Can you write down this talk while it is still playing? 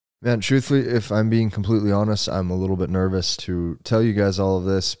Man, truthfully, if I'm being completely honest, I'm a little bit nervous to tell you guys all of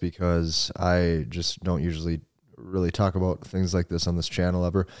this because I just don't usually really talk about things like this on this channel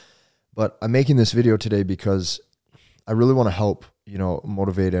ever. But I'm making this video today because I really want to help,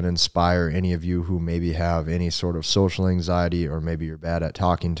 motivate and inspire any of you who maybe have any sort of social anxiety, or maybe you're bad at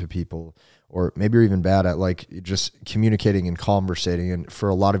talking to people, or maybe you're even bad at like just communicating and conversating. And for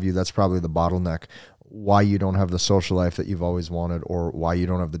a lot of you, that's probably the bottleneck, why you don't have the social life that you've always wanted, or why you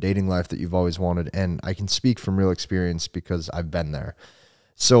don't have the dating life that you've always wanted. And I can speak from real experience because I've been there.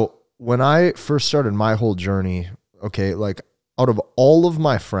 So when I first started my whole journey, okay, like out of all of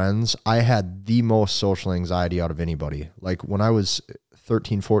my friends, I had the most social anxiety out of anybody. Like when I was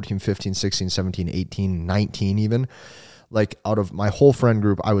 13, 14, 15, 16, 17, 18, 19 even, like out of my whole friend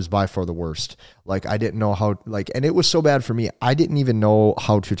group, I was by far the worst. Like I didn't know how, and it was so bad for me. I didn't even know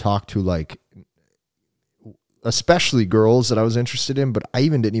how to talk to especially girls that I was interested in, but I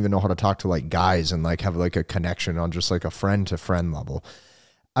even didn't even know how to talk to like guys and like have like a connection on just like a friend to friend level.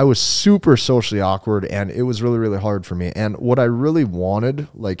 I was super socially awkward, and it was really, really hard for me. And what I really wanted,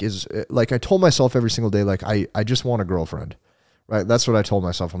 is I told myself every single day, I just want a girlfriend, right? That's what I told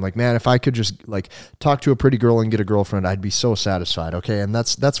myself. I'm like, man, if I could just like talk to a pretty girl and get a girlfriend, I'd be so satisfied. Okay. And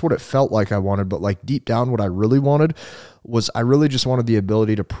that's what it felt like I wanted. But like deep down, what I really wanted was I really just wanted the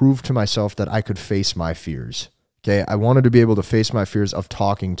ability to prove to myself that I could face my fears. Okay. I wanted to be able to face my fears of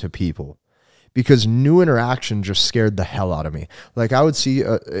talking to people, because new interaction just scared the hell out of me. Like I would see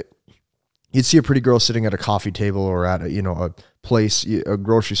you'd see a pretty girl sitting at a coffee table or at a place, a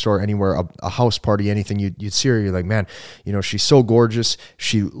grocery store, anywhere, a house party, anything. You'd see her, you're like, man, she's so gorgeous.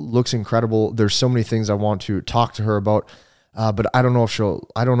 She looks incredible. There's so many things I want to talk to her about, but I don't know if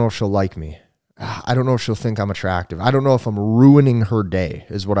she'll like me. I don't know if she'll think I'm attractive. I don't know if I'm ruining her day,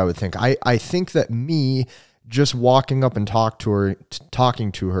 is what I would think. I think that me just walking up and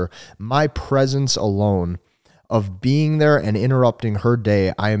talking to her, my presence alone of being there and interrupting her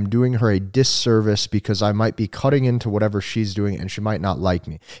day, I am doing her a disservice, because I might be cutting into whatever she's doing and she might not like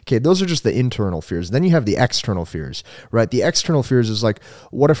me. Okay, those are just the internal fears. Then you have the external fears, right? The external fears is like,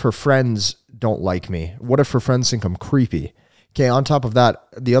 what if her friends don't like me? What if her friends think I'm creepy? Okay, on top of that,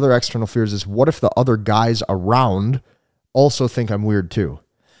 the other external fears is, what if the other guys around also think I'm weird too?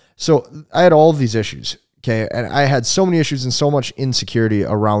 So I had all of these issues. Okay. And I had so many issues and so much insecurity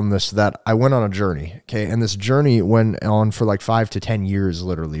around this that I went on a journey. Okay. And this journey went on for like 5 to 10 years,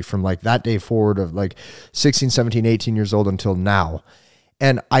 literally from like that day forward of like 16, 17, 18 years old until now.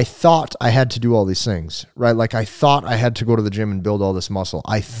 And I thought I had to do all these things, right? Like I thought I had to go to the gym and build all this muscle.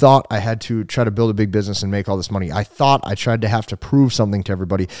 I thought I had to try to build a big business and make all this money. I thought I tried to have to prove something to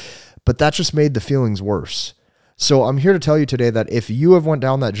everybody, but that just made the feelings worse. So I'm here to tell you today that if you have went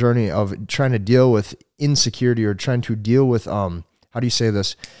down that journey of trying to deal with insecurity, or trying to deal with, how do you say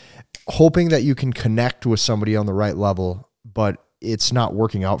this? Hoping that you can connect with somebody on the right level, but it's not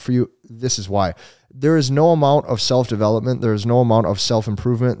working out for you. This is why. There is no amount of self-development. There is no amount of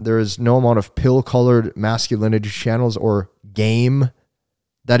self-improvement. There is no amount of pill-colored masculinity channels or game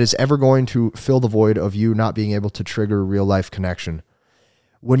that is ever going to fill the void of you not being able to trigger real life connection.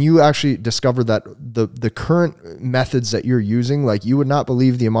 When you actually discover that the current methods that you're using, like you would not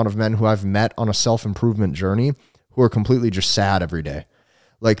believe the amount of men who I've met on a self-improvement journey who are completely just sad every day.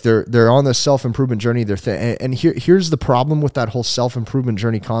 Like they're on this self-improvement journey. And here's the problem with that whole self-improvement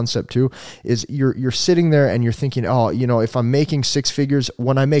journey concept too, is you're sitting there and you're thinking, oh, if I'm making 6 figures,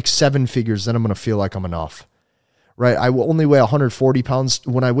 when I make 7 figures, then I'm going to feel like I'm enough. Right? I will only weigh 140 pounds.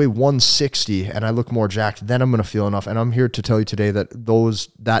 When I weigh 160 and I look more jacked, then I'm going to feel enough. And I'm here to tell you today that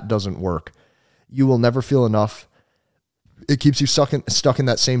that doesn't work. You will never feel enough. It keeps you stuck in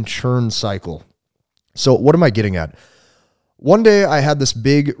that same churn cycle. So what am I getting at? One day I had this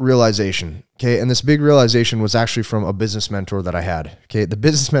big realization. Okay. And this big realization was actually from a business mentor that I had. Okay. The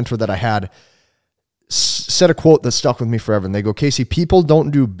business mentor that I had said a quote that stuck with me forever. And they go, Casey, people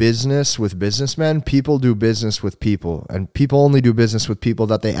don't do business with businessmen. People do business with people, and people only do business with people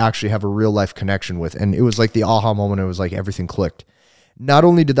that they actually have a real life connection with. And it was like the aha moment. It was like everything clicked. Not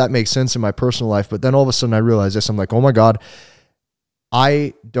only did that make sense in my personal life, but then all of a sudden I realized this. I'm like, oh my God,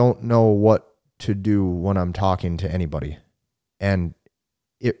 I don't know what to do when I'm talking to anybody. And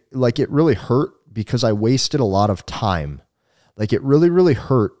it really hurt because I wasted a lot of time. Like it really, really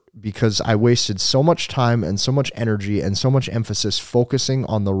hurt because I wasted so much time and so much energy and so much emphasis focusing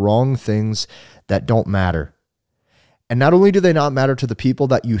on the wrong things that don't matter. And not only do they not matter to the people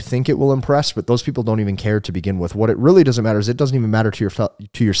that you think it will impress, but those people don't even care to begin with. What it really doesn't matter is it doesn't even matter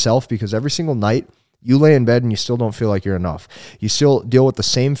to yourself, because every single night You lay in bed and you still don't feel like you're enough. You still deal with the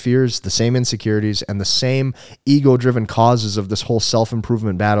same fears, the same insecurities, and the same ego-driven causes of this whole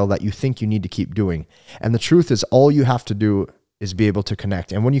self-improvement battle that you think you need to keep doing. And the truth is, all you have to do is be able to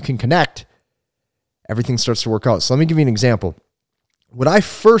connect. And when you can connect, everything starts to work out. So let me give you an example. When I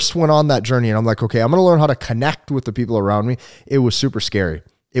first went on that journey and I'm like, okay, I'm going to learn how to connect with the people around me, it was super scary.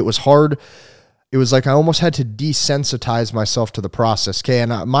 It was hard. It was like I almost had to desensitize myself to the process. Okay.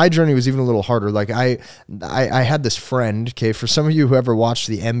 And my journey was even a little harder. Like I had this friend. Okay. For some of you who ever watched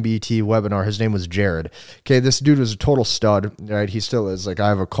the MBT webinar, his name was Jared. Okay. This dude was a total stud, right? He still is. Like I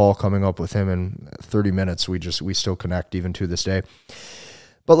have a call coming up with him in 30 minutes. We still connect even to this day.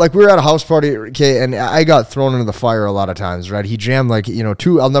 But like we were at a house party, okay, and I got thrown into the fire a lot of times, right? He jammed like,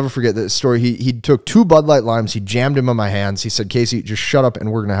 I'll never forget this story. He took 2 Bud Light Limes, he jammed them in my hands. He said, Casey, just shut up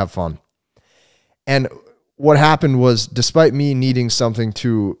and we're going to have fun. And what happened was, despite me needing something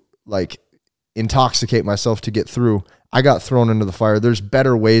to like intoxicate myself to get through, I got thrown into the fire. There's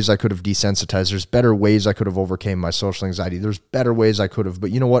better ways I could have desensitized. There's better ways I could have overcame my social anxiety. There's better ways I could have.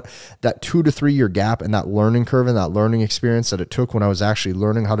 But you know what? That 2 to 3 year gap and that learning curve and that learning experience that it took when I was actually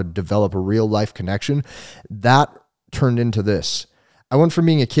learning how to develop a real life connection, that turned into this. I went from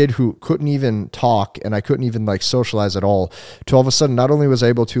being a kid who couldn't even talk and I couldn't even like socialize at all to all of a sudden not only was I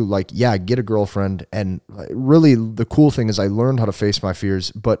able to get a girlfriend, and really the cool thing is I learned how to face my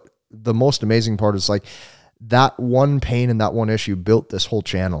fears, but the most amazing part is like that one pain and that one issue built this whole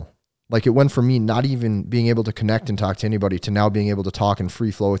channel. Like it went from me not even being able to connect and talk to anybody to now being able to talk and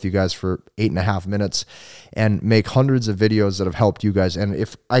free flow with you guys for 8.5 minutes and make hundreds of videos that have helped you guys. And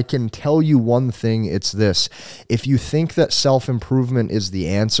if I can tell you one thing, it's this. If you think that self-improvement is the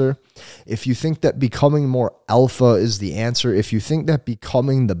answer, if you think that becoming more alpha is the answer, if you think that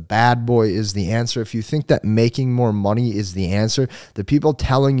becoming the bad boy is the answer, if you think that making more money is the answer, the people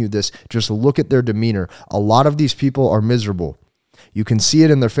telling you this, just look at their demeanor. A lot of these people are miserable. You can see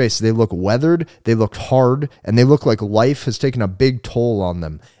it in their face. They look weathered, they look hard, and they look like life has taken a big toll on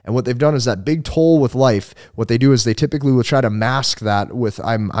them. And what they've done is that big toll with life, what they do is they typically will try to mask that with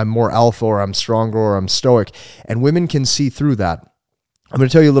I'm more alpha, or I'm stronger, or I'm stoic. And women can see through that. I'm going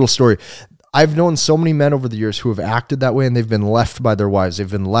to tell you a little story. I've known so many men over the years who have acted that way and they've been left by their wives. They've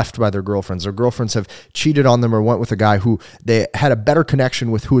been left by their girlfriends. Their girlfriends have cheated on them or went with a guy who they had a better connection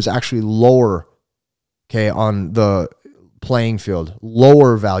with, who was actually lower, okay, on the playing field,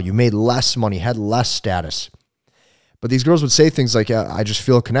 lower value, made less money, had less status. But these girls would say things like, I just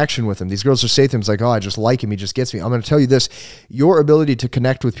feel a connection with him. These girls would say things like, oh, I just like him. He just gets me. I'm going to tell you this. Your ability to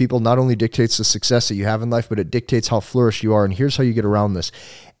connect with people not only dictates the success that you have in life, but it dictates how flourished you are. And here's how you get around this.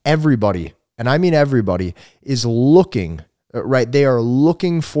 Everybody, and I mean everybody, is looking, right? They are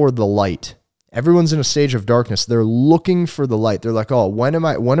looking for the light. Everyone's in a stage of darkness. They're looking for the light. They're like, oh, when am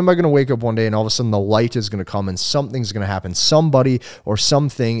I going to wake up one day and all of a sudden the light is going to come and something's going to happen. Somebody or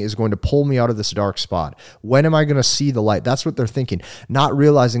something is going to pull me out of this dark spot. When am I going to see the light? That's what they're thinking, not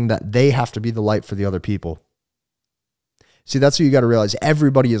realizing that they have to be the light for the other people. See, that's what you got to realize.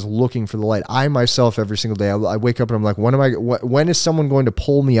 Everybody is looking for the light. I myself, every single day, I wake up and I'm like, when is someone going to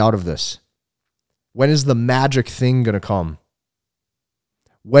pull me out of this? When is the magic thing going to come?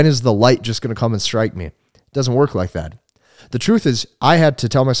 When is the light just going to come and strike me? It doesn't work like that. The truth is, I had to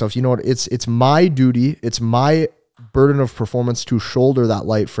tell myself, you know what? It's my duty. It's my burden of performance to shoulder that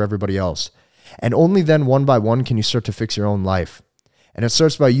light for everybody else. And only then, one by one, can you start to fix your own life. And it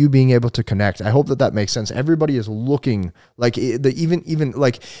starts by you being able to connect. I hope that makes sense. Everybody is looking, like even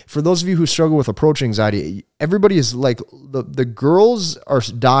like for those of you who struggle with approach anxiety, everybody is like, the girls are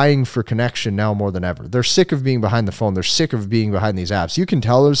dying for connection now more than ever. They're sick of being behind the phone. They're sick of being behind these apps. You can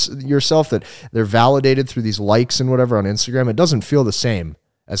tell yourself that they're validated through these likes and whatever on Instagram. It doesn't feel the same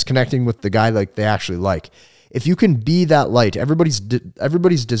as connecting with the guy like they actually like. If you can be that light, everybody's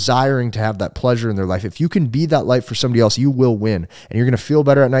desiring to have that pleasure in their life. If you can be that light for somebody else, you will win. And you're going to feel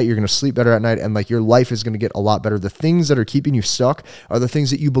better at night. You're going to sleep better at night. And like your life is going to get a lot better. The things that are keeping you stuck are the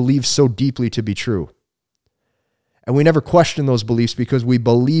things that you believe so deeply to be true. And we never question those beliefs because we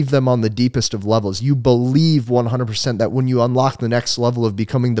believe them on the deepest of levels. You believe 100% that when you unlock the next level of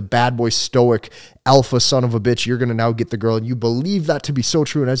becoming the bad boy, stoic, alpha son of a bitch, you're going to now get the girl. And you believe that to be so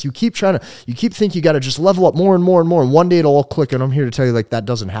true. And as you keep thinking you got to just level up more and more and more. And one day it'll all click. And I'm here to tell you, like, that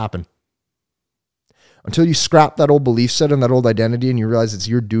doesn't happen. Until you scrap that old belief set and that old identity and you realize it's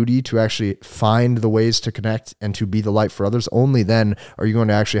your duty to actually find the ways to connect and to be the light for others, only then are you going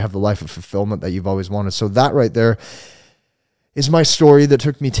to actually have the life of fulfillment that you've always wanted. So that right there is my story that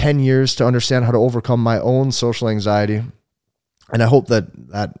took me 10 years to understand how to overcome my own social anxiety. And I hope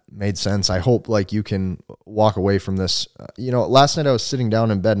that made sense. I hope like you can walk away from this. Last night I was sitting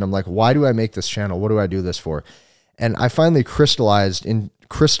down in bed and I'm like, why do I make this channel? What do I do this for? And I finally crystallized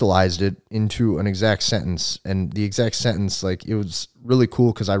it into an exact sentence. And the exact sentence, like, it was really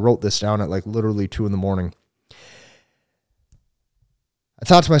cool because I wrote this down at like literally 2 a.m. I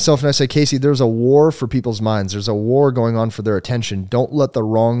thought to myself and I said, Casey, there's a war for people's minds. There's a war going on for their attention. Don't let the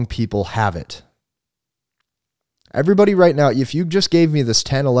wrong people have it. Everybody right now, if you just gave me this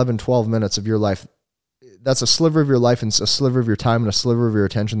 10, 11, 12 minutes of your life, that's a sliver of your life and a sliver of your time and a sliver of your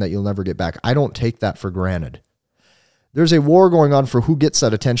attention that you'll never get back. I don't take that for granted. There's a war going on for who gets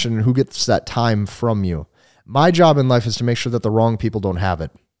that attention and who gets that time from you. My job in life is to make sure that the wrong people don't have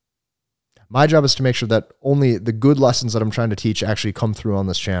it. My job is to make sure that only the good lessons that I'm trying to teach actually come through on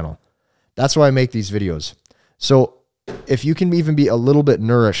this channel. That's why I make these videos. So if you can even be a little bit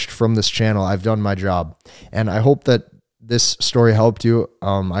nourished from this channel, I've done my job. And I hope that this story helped you.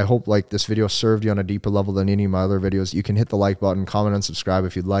 I hope like this video served you on a deeper level than any of my other videos. You can hit the like button, comment, and subscribe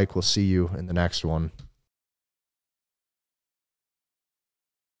if you'd like. We'll see you in the next one.